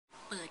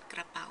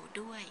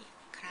ด้วย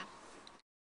ครับ